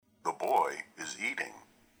boy is eating.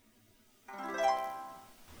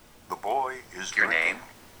 The boy is Your drinking. name?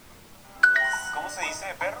 ¿Cómo se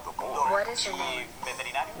dice, perro? The boy. What is your name?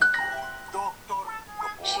 Veterinario. Doctor. The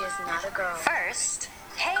boy. She is not a girl. First,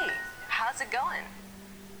 hey, how's it going?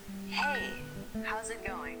 Hey, how's it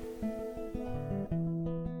going?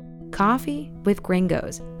 Coffee with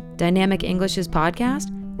Gringos, Dynamic English's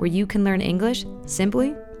podcast where you can learn English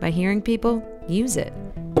simply by hearing people use it.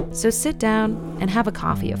 So sit down and have a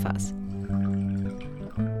coffee with us.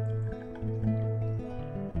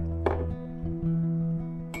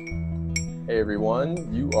 Hey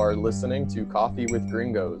everyone, you are listening to Coffee with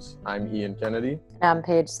Gringos. I'm Ian Kennedy. I'm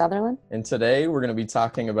Paige Sutherland. And today we're going to be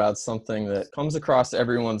talking about something that comes across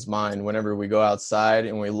everyone's mind whenever we go outside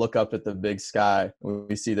and we look up at the big sky.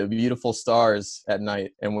 We see the beautiful stars at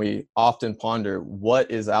night and we often ponder,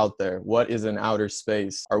 what is out there? What is in outer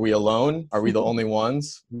space? Are we alone? Are we the only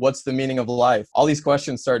ones? What's the meaning of life? All these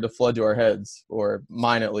questions start to flood to our heads, or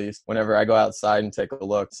mine at least, whenever I go outside and take a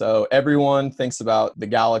look. So everyone thinks about the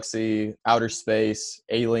galaxy, outer space,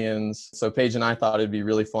 aliens. So Paige and I thought it'd be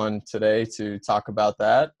really fun today to talk about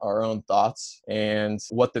that, our own thoughts, and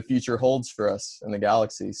what the future holds for us in the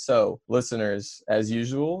galaxy. So listeners, as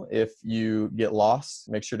usual, if you get lost,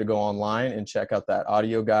 make sure to go online and check out that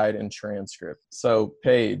audio guide and transcript. So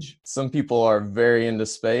Paige, some people are very into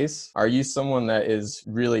space. Are you someone that is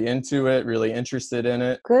really into it, really interested in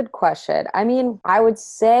it? Good question. I mean, I would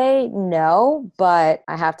say no, but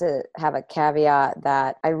I have to have a caveat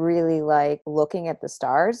that I really like looking at the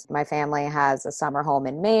stars. My family has a summer home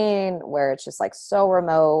in Maine where it's just like so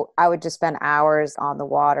remote. I would just spend hours on the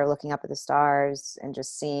water looking up at the stars and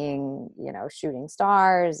just seeing, shooting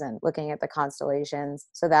stars and looking at the constellations.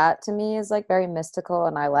 So that to me is like very mystical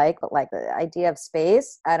and I like, but like the idea of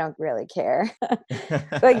space, I don't really care.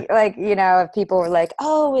 If people were like,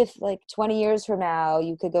 oh, if like 20 years from now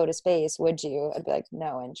you could go to space, would you? I'd be like,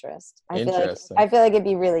 no interest. I feel like it'd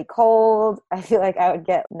be really cold. I feel like I would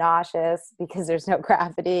get nauseous because there's no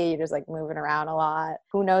gravity. You're just like moving around a lot.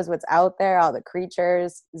 Who knows what's out there? All the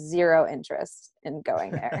creatures, zero interest in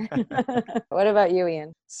going there. What about you,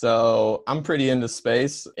 Ian? So I'm pretty into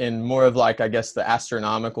space in more of like, I guess, the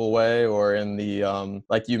astronomical way, or in the,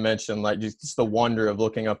 like you mentioned, like just the wonder of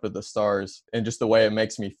looking up at the stars and just the way it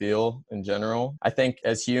makes me feel in general. I think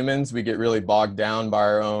as humans, we get really bogged down by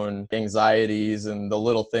our own anxieties and the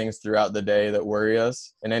little things throughout the day that worry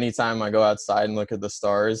us. And anytime I go outside and look at the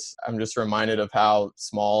stars, I'm just reminded of how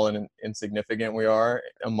small and insignificant we are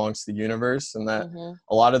amongst the universe, and that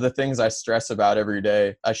a lot of the things I stress about every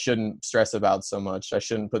day, I shouldn't stress about so much. I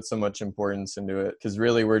shouldn't put so much importance into it, because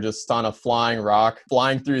really we're just on a flying rock,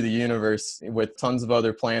 flying through the universe with tons of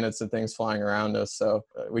other planets and things flying around us. So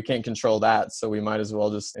we can't control that. So we might as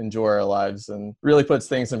well just enjoy our lives, and really puts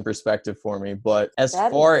things in perspective for me. But as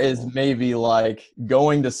far as maybe like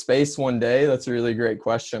going to space one day, that's a really great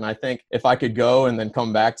question. I think if I could go and then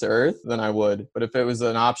come back to Earth, then I would. But if it was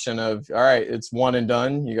an option of, all right, it's one and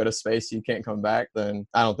done, you go to space, you can't come back, then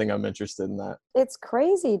I don't think I'm interested in that. It's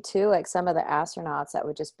crazy too, like some of the astronauts that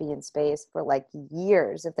would just be in space for like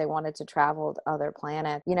years if they wanted to travel to other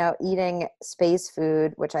planets, eating space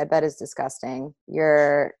food, which I bet is disgusting.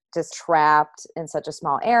 You're just trapped in such a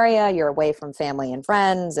small area. You're away from family and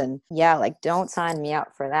friends. And yeah, like don't sign me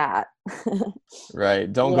up for that.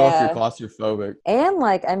 Right. Don't go if you're claustrophobic.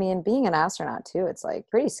 And being an astronaut too, it's like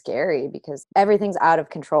pretty scary because everything's out of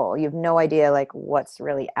control. You have no idea like what's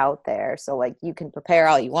really out there. So like you can prepare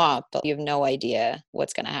all you want, but you have no idea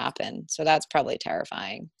what's going to happen. So that's probably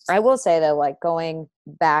terrifying. I will say though, like going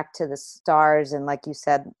back to the stars and like you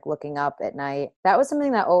said, looking up at night, that was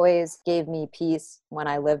something that always gave me peace when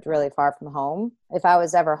I lived really far from home. If I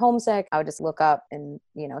was ever homesick, I would just look up and,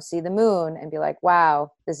 see the moon and be like,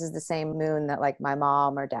 wow, this is the same moon that like my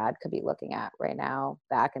mom or dad could be looking at right now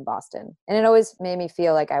back in Boston. And it always made me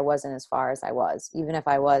feel like I wasn't as far as I was, even if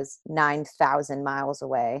I was 9,000 miles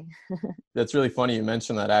away. That's really funny you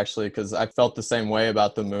mentioned that, actually, because I felt the same way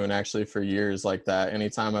about the moon actually for years like that.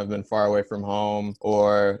 Anytime I've been far away from home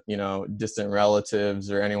or, distant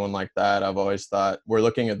relatives or anyone like that, I've always thought we're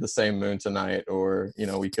looking at the same moon tonight, or,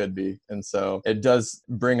 we could be. And so it does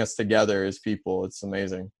bring us together as people. It's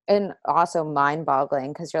amazing. And also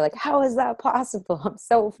mind-boggling because you're like, how is that possible? I'm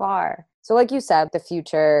so far. So like you said, the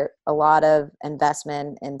future, a lot of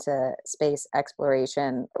investment into space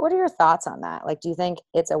exploration. What are your thoughts on that? Like, do you think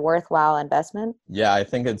it's a worthwhile investment? Yeah, I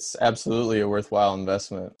think it's absolutely a worthwhile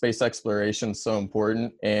investment. Space exploration is so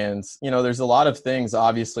important. And, there's a lot of things,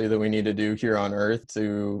 obviously, that we need to do here on Earth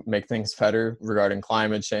to make things better regarding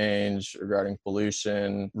climate change, regarding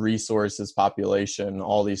pollution, resources, population,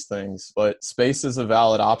 all these things. But space is a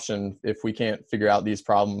valid option if we can't figure out these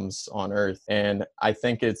problems on Earth. And I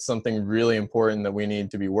think it's something really important that we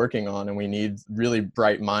need to be working on, and we need really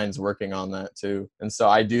bright minds working on that too. And so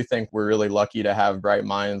I do think we're really lucky to have bright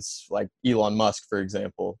minds like Elon Musk, for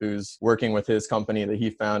example, who's working with his company that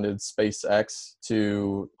he founded, SpaceX,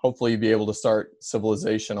 to hopefully be able to start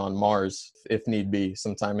civilization on Mars if need be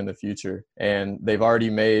sometime in the future. And they've already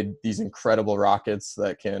made these incredible rockets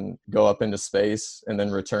that can go up into space and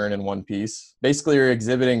then return in one piece. Basically, you're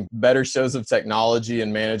exhibiting better shows of technology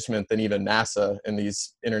and management than even NASA in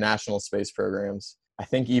these international space programs. I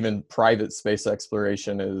think even private space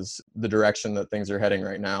exploration is the direction that things are heading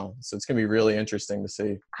right now. So it's going to be really interesting to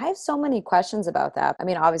see. I have so many questions about that. I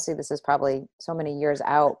mean, obviously this is probably so many years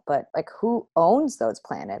out, but like who owns those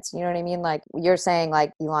planets? You know what I mean? Like you're saying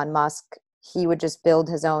like Elon Musk, he would just build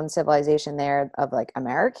his own civilization there of like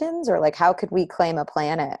Americans, or like how could we claim a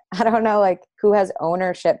planet? I don't know, like who has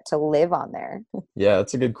ownership to live on there? Yeah,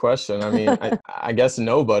 that's a good question. I mean, I guess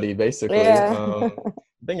nobody basically. Yeah.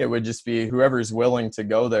 I think it would just be whoever's willing to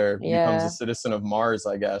go there becomes a citizen of Mars,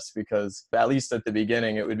 I guess, because at least at the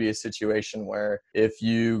beginning, it would be a situation where if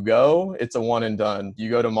you go, it's a one and done.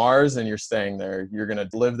 You go to Mars and you're staying there. You're going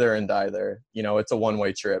to live there and die there. It's a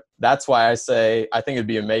one-way trip. That's why I say I think it'd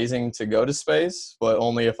be amazing to go to space, but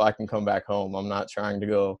only if I can come back home. I'm not trying to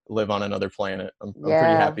go live on another planet. I'm pretty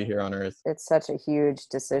happy here on Earth. It's such a huge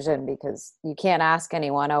decision because you can't ask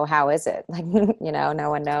anyone, oh, how is it? Like, no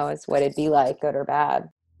one knows what it'd be like, good or bad.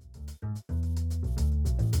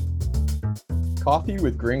 Coffee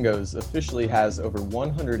with Gringos officially has over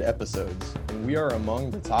 100 episodes, and we are among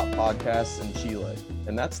the top podcasts in Chile.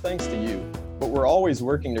 And that's thanks to you. But we're always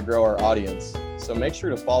working to grow our audience. So make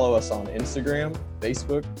sure to follow us on Instagram,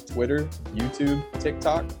 Facebook, Twitter, YouTube,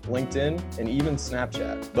 TikTok, LinkedIn, and even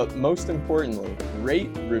Snapchat. But most importantly, rate,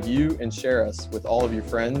 review, and share us with all of your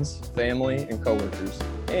friends, family, and coworkers.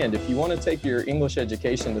 And if you want to take your English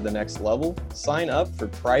education to the next level, sign up for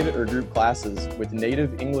private or group classes with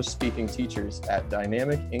native English-speaking teachers at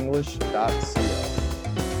dynamicenglish.co.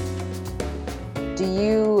 Do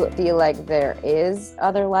you feel like there is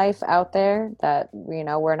other life out there that,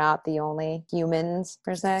 we're not the only humans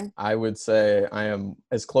per se? I would say I am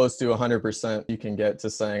as close to 100% you can get to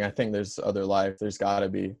saying I think there's other life. There's got to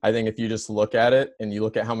be. I think if you just look at it and you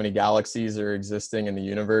look at how many galaxies are existing in the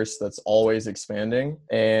universe, that's always expanding.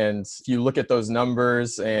 And if you look at those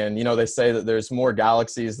numbers and, they say that there's more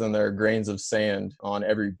galaxies than there are grains of sand on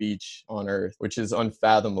every beach on Earth, which is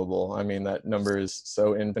unfathomable. I mean, that number is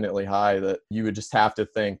so infinitely high that you would just have to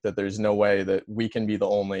think that there's no way that we can be the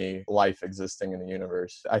only life existing in the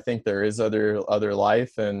universe. I think there is other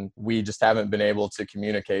life, and we just haven't been able to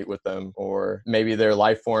communicate with them, or maybe their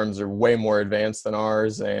life forms are way more advanced than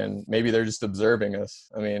ours, and maybe they're just observing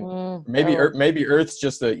us. I mean, maybe Earth's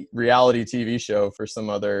just a reality TV show for some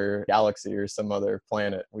other galaxy or some other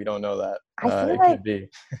planet. We don't know that. Could be.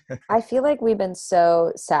 I feel like we've been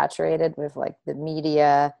so saturated with like the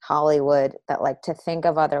media, Hollywood, that like to think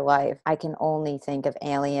of other life, I can only think of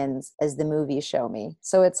aliens as the movies show me.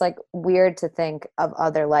 So it's like weird to think of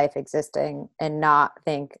other life existing and not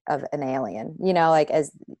think of an alien, like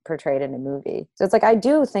as portrayed in a movie. So it's like, I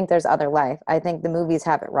do think there's other life. I think the movies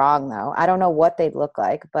have it wrong though. I don't know what they'd look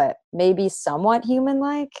like, but maybe somewhat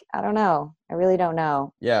human-like. I don't know. I really don't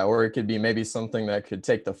know. Yeah, or it could be maybe something that could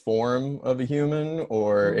take the form of a human,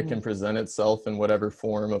 or it can present itself in whatever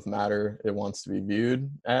form of matter it wants to be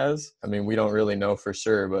viewed as. I mean, we don't really know for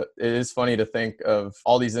sure, but it is funny to think of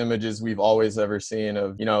all these images we've always ever seen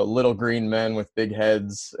of, little green men with big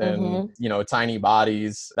heads and, tiny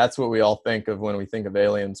bodies. That's what we all think of when we think of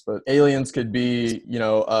aliens. But aliens could be,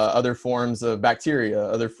 other forms of bacteria,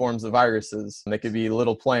 other forms of viruses. And they could be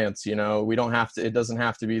little plants, it doesn't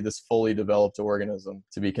have to be this fully developed organism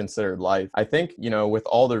to be considered life. I think, with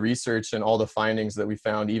all the research and all the findings that we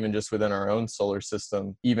found, even just within our own solar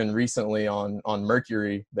system, even recently on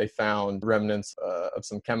Mercury, they found remnants of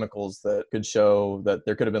some chemicals that could show that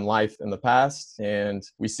there could have been life in the past. And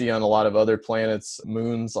we see on a lot of other planets,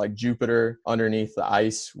 moons like Jupiter, underneath the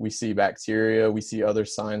ice, we see bacteria, we see other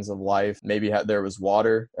signs of life. Maybe there was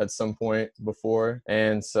water at some point before.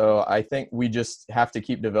 And so I think we just have to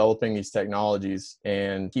keep developing these technologies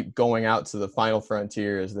and keep going out to the final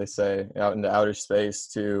frontier, as they say, out into outer space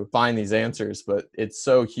to find these answers. But it's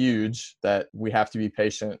so huge that we have to be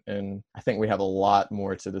patient. And I think we have a lot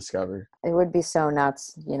more to discover. It would be so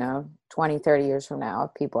nuts, 20, 30 years from now,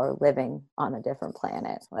 if people are living on a different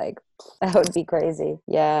planet. Like, that would be crazy.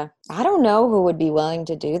 Yeah. I don't know who would be willing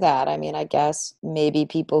to do that. I mean, I guess maybe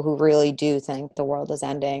people who really do think the world is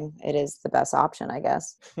ending. It is the best option, I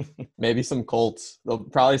guess. Maybe some cults.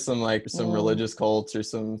 Probably some religious cults or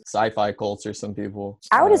some sci-fi cults or some people.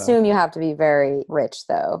 I would assume you have to be very rich,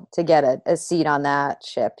 though, to get a seat on that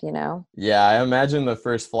ship, Yeah, I imagine the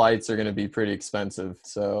first flights are going to be pretty expensive.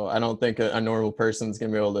 So I don't think a normal person's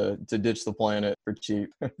going to be able to ditch the planet for cheap.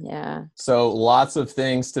 Yeah. So lots of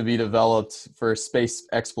things to be developed for space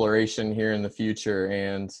exploration here in the future.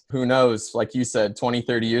 And who knows, like you said, 20,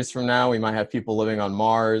 30 years from now, we might have people living on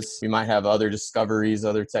Mars. We might have other discoveries,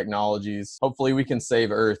 other technologies. Hopefully we can save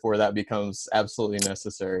Earth where that becomes absolutely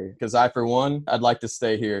necessary. Because for one, I'd like to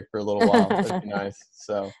stay here for a little while. That'd be nice.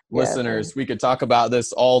 So listeners, we could talk about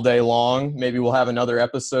this all day long. Maybe we'll have another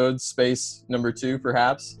episode, space number 2,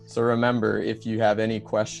 perhaps. So remember, if you have any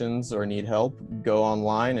questions or need help, go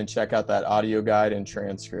online and check out that audio guide and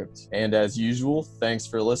transcript. And as usual, thanks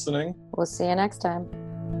for listening. We'll see you next time.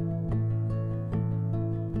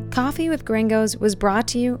 Coffee with Gringos was brought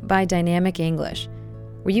to you by Dynamic English,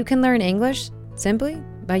 where you can learn English simply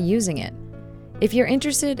by using it. If you're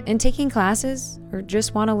interested in taking classes or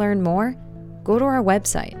just want to learn more, go to our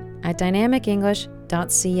website at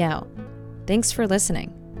dynamicenglish.cl. Thanks for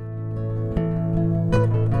listening.